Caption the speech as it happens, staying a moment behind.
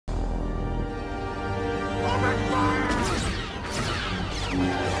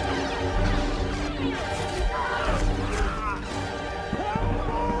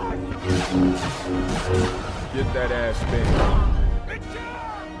Get that ass spinning.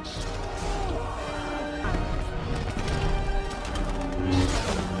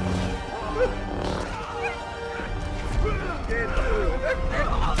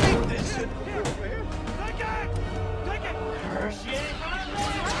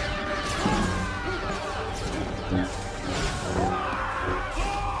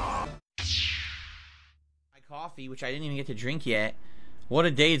 Coffee, which I didn't even get to drink yet. What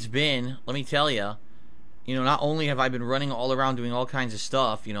a day it's been, let me tell you. You know, not only have I been running all around doing all kinds of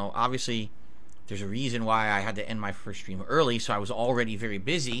stuff, you know, obviously there's a reason why I had to end my first stream early, so I was already very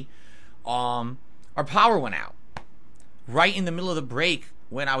busy. Our power went out right in the middle of the break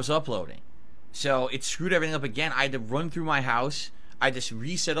when I was uploading, so it screwed everything up again. I had to run through my house. I just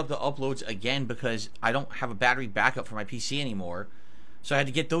reset up the uploads again because I don't have a battery backup for my PC anymore, so I had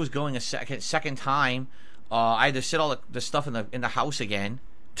to get those going a second time. I had to set all the stuff in the house again.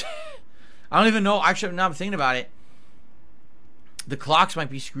 I don't even know. Actually, now I'm thinking about it, the clocks might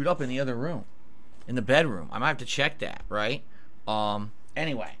be screwed up in the other room, in the bedroom. I might have to check that, right?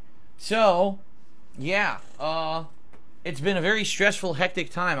 Anyway, so yeah, it's been a very stressful, hectic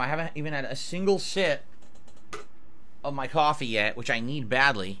time. I haven't even had a single sip of my coffee yet, which I need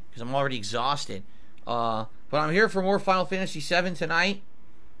badly because I'm already exhausted. But I'm here for more Final Fantasy VII tonight.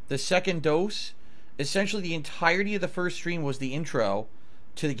 The second dose. Essentially, the entirety of the first stream was the intro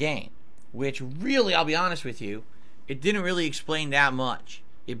to the game, which really, I'll be honest with you, it didn't really explain that much.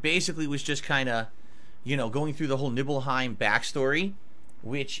 It basically was just kind of, you know, going through the whole Nibelheim backstory,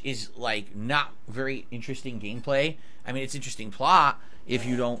 which is, like, not very interesting gameplay. I mean, it's interesting plot if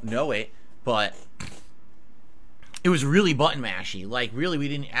you don't know it, but it was really button mashy. Like, really, we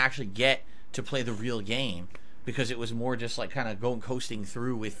didn't actually get to play the real game because it was more just, like, kind of going coasting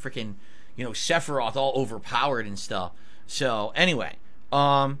through with freaking, you know, Sephiroth all overpowered and stuff. So, anyway,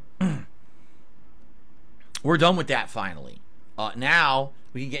 we're done with that finally. Now,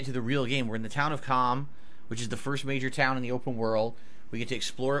 we can get into the real game. We're in the town of Kalm, which is the first major town in the open world. We get to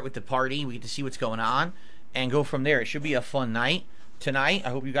explore it with the party. We get to see what's going on and go from there. It should be a fun night tonight.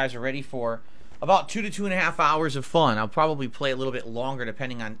 I hope you guys are ready for about 2 to 2.5 hours of fun. I'll probably play a little bit longer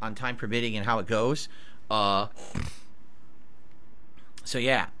depending on time permitting and how it goes. So,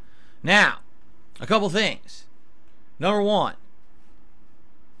 yeah. Now, a couple things. Number one,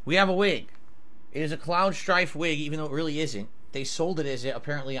 we have a wig. It is a Cloud Strife wig, even though it really isn't. They sold it as it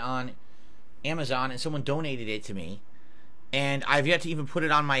apparently on Amazon, and someone donated it to me. And I've yet to even put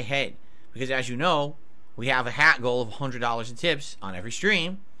it on my head. Because as you know, we have a hat goal of $100 in tips on every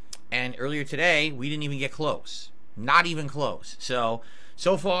stream. And earlier today, we didn't even get close. Not even close. So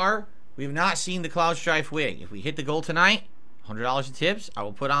far, we have not seen the Cloud Strife wig. If we hit the goal tonight, $100 in tips, I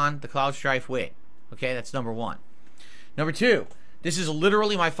will put on the Cloud Strife wig. Okay, that's number one. Number two, this is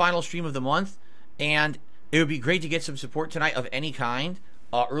literally my final stream of the month, and it would be great to get some support tonight of any kind.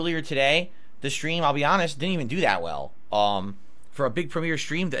 Earlier today, the stream, I'll be honest, didn't even do that well. For a big premiere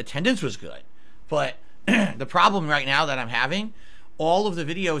stream, the attendance was good. But the problem right now that I'm having, all of the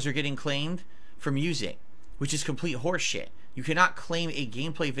videos are getting claimed for music, which is complete horseshit. You cannot claim a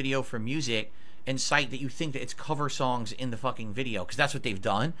gameplay video for music and cite that you think that it's cover songs in the fucking video, because that's what they've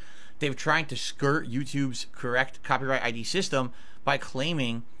done. They've tried to skirt YouTube's correct copyright ID system by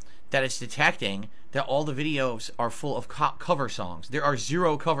claiming that it's detecting that all the videos are full of cover songs. There are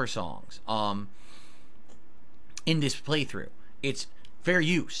 0 cover songs in this playthrough. It's fair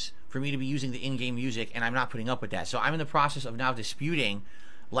use for me to be using the in-game music, and I'm not putting up with that. So I'm in the process of now disputing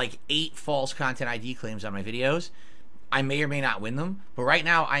like 8 false content ID claims on my videos. I may or may not win them, but right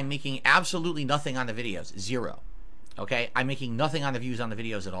now I'm making absolutely nothing on the videos. 0. Okay? I'm making nothing on the views on the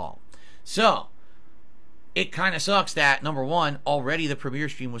videos at all. So, it kind of sucks that, number one, already the premiere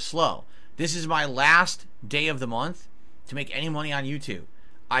stream was slow. This is my last day of the month to make any money on YouTube.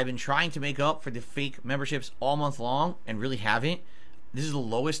 I've been trying to make up for the fake memberships all month long and really haven't. This is the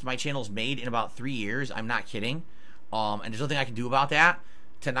lowest my channel's made in about 3 years. I'm not kidding. And there's nothing I can do about that.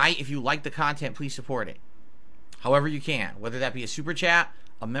 Tonight, if you like the content, please support it. However you can, whether that be a super chat,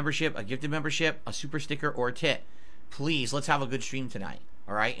 a membership, a gifted membership, a super sticker, or a tip. Please, let's have a good stream tonight,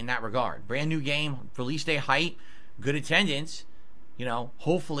 all right, in that regard. Brand new game, release day hype, good attendance, you know,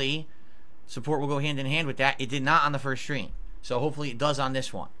 hopefully support will go hand in hand with that. It did not on the first stream, so hopefully it does on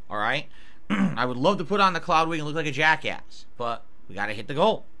this one, all right? I would love to put on the cloud wig and look like a jackass, but we got to hit the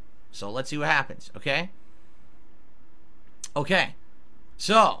goal. So let's see what happens, okay? Okay,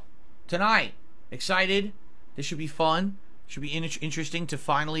 so tonight, excited. This should be fun. Should be interesting to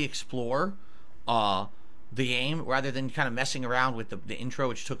finally explore the game rather than kind of messing around with the intro,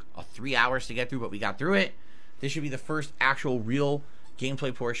 which took 3 hours to get through, but we got through it. This should be the first actual real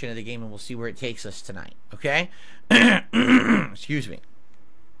gameplay portion of the game, and we'll see where it takes us tonight. Okay? Excuse me.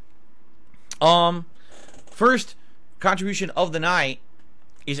 First contribution of the night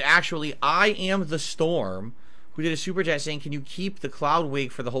is actually I Am the Storm, who did a super chat saying, can you keep the cloud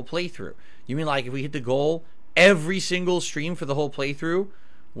wig for the whole playthrough? You mean like if we hit the goal every single stream for the whole playthrough,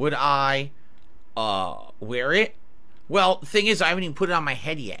 would I wear it? Well, the thing is, I haven't even put it on my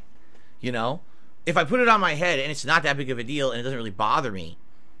head yet. You know? If I put it on my head and it's not that big of a deal and it doesn't really bother me,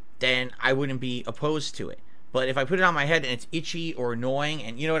 then I wouldn't be opposed to it. But if I put it on my head and it's itchy or annoying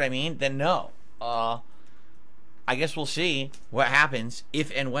and you know what I mean, then no. I guess we'll see what happens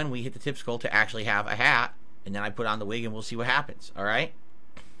if and when we hit the tips goal to actually have a hat, and then I put on the wig and we'll see what happens. All right?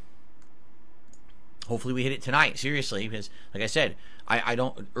 Hopefully we hit it tonight, seriously, because like I said, I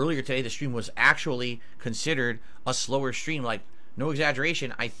don't, earlier today the stream was actually considered a slower stream. Like, no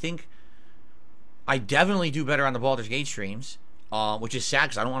exaggeration, I think I definitely do better on the Baldur's Gate streams, which is sad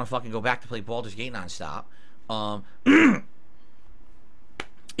because I don't want to fucking go back to play Baldur's Gate nonstop.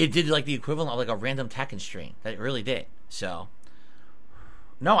 It did like the equivalent of like a random Tekken stream. That it really did. So,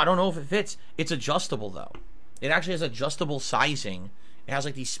 no, I don't know if it fits. It's adjustable though. It actually has adjustable sizing. It has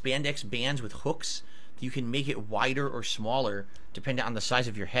like these spandex bands with hooks that you can make it wider or smaller depending on the size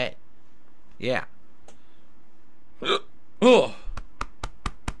of your head. Yeah. Oh.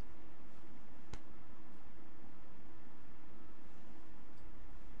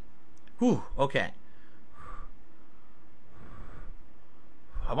 Whew, okay.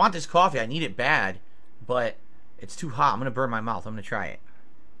 I want this coffee. I need it bad, but it's too hot. I'm going to burn my mouth. I'm going to try it.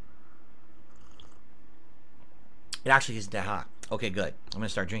 It actually isn't that hot. Okay, good. I'm going to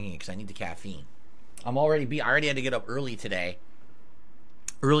start drinking it because I need the caffeine. I already had to get up early today.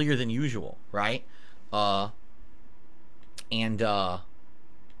 Earlier than usual, right? And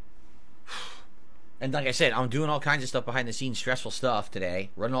like I said, I'm doing all kinds of stuff behind the scenes, stressful stuff today.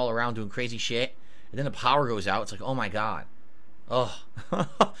 Running all around doing crazy shit. And then the power goes out. It's like, oh my God. Oh.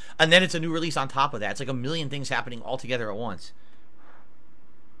 And then it's a new release on top of that. It's like a million things happening all together at once.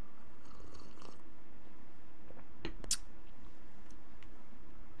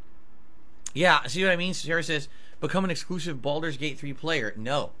 Yeah, see what I mean? Sarah says, become an exclusive Baldur's Gate 3 player.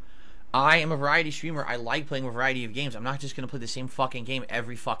 No. I am a variety streamer. I like playing a variety of games. I'm not just going to play the same fucking game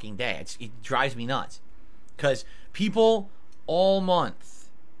every fucking day. It drives me nuts. Because people all month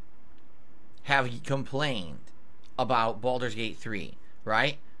have complained about Baldur's Gate 3,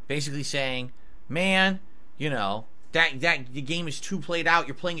 right? Basically saying, man, you know, that the game is too played out.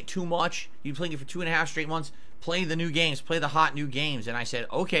 You're playing it too much. You're playing it for 2.5 straight months. Play the new games. Play the hot new games. And I said,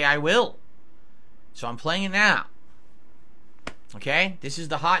 okay, I will. So I'm playing it now. Okay? This is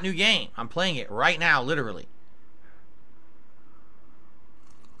the hot new game. I'm playing it right now, literally.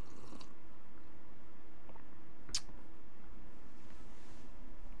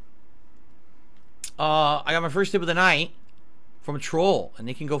 I got my first tip of the night from a troll, and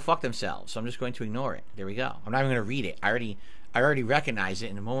they can go fuck themselves. So I'm just going to ignore it. There we go. I'm not even going to read it. I already recognize it.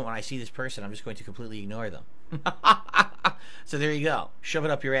 In the moment when I see this person, I'm just going to completely ignore them. So there you go. Shove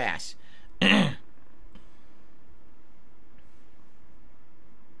it up your ass.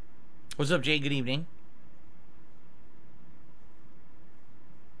 What's up, Jay? Good evening.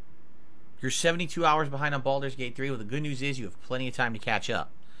 You're 72 hours behind on Baldur's Gate 3. Well, the good news is you have plenty of time to catch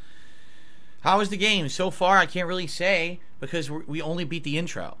up. How is the game? So far, I can't really say because we only beat the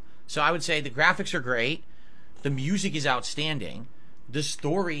intro. So I would say the graphics are great. The music is outstanding. The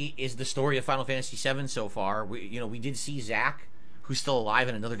story is the story of Final Fantasy VII so far. We did see Zack, who's still alive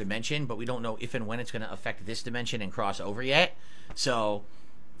in another dimension, but we don't know if and when it's going to affect this dimension and cross over yet. So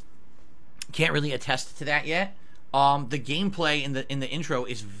can't really attest to that yet. The gameplay in the intro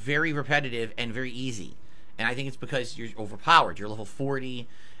is very repetitive and very easy. And I think it's because you're overpowered. You're level 40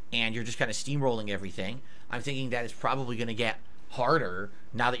 and you're just kind of steamrolling everything. I'm thinking that it's probably going to get harder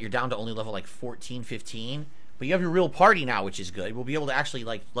now that you're down to only level like 14, 15. But you have your real party now, which is good. We'll be able to actually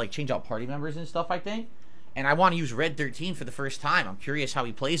like change out party members and stuff, I think. And I want to use Red 13 for the first time. I'm curious how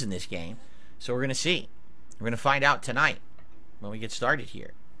he plays in this game. So we're going to see. We're going to find out tonight when we get started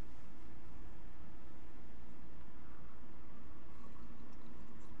here.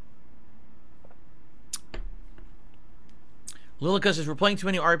 Lilica says, we're playing too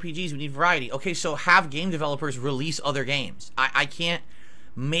many RPGs. We need variety. Okay, so have game developers release other games. I can't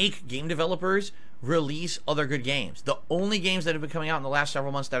make game developers release other good games. The only games that have been coming out in the last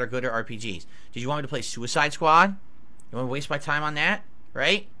several months that are good are RPGs. Did you want me to play Suicide Squad? You want to waste my time on that?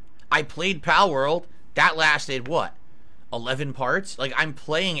 Right? I played Pal World. That lasted, what? 11 parts? Like, I'm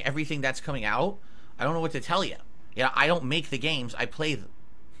playing everything that's coming out. I don't know what to tell you. Yeah, I don't make the games. I play them.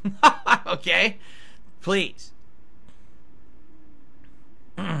 Okay? Please.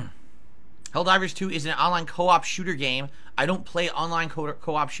 Helldivers 2 is an online co-op shooter game. I don't play online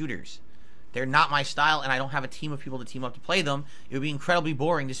co-op shooters. They're not my style, and I don't have a team of people to team up to play them. It would be incredibly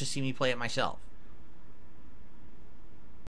boring just to see me play it myself.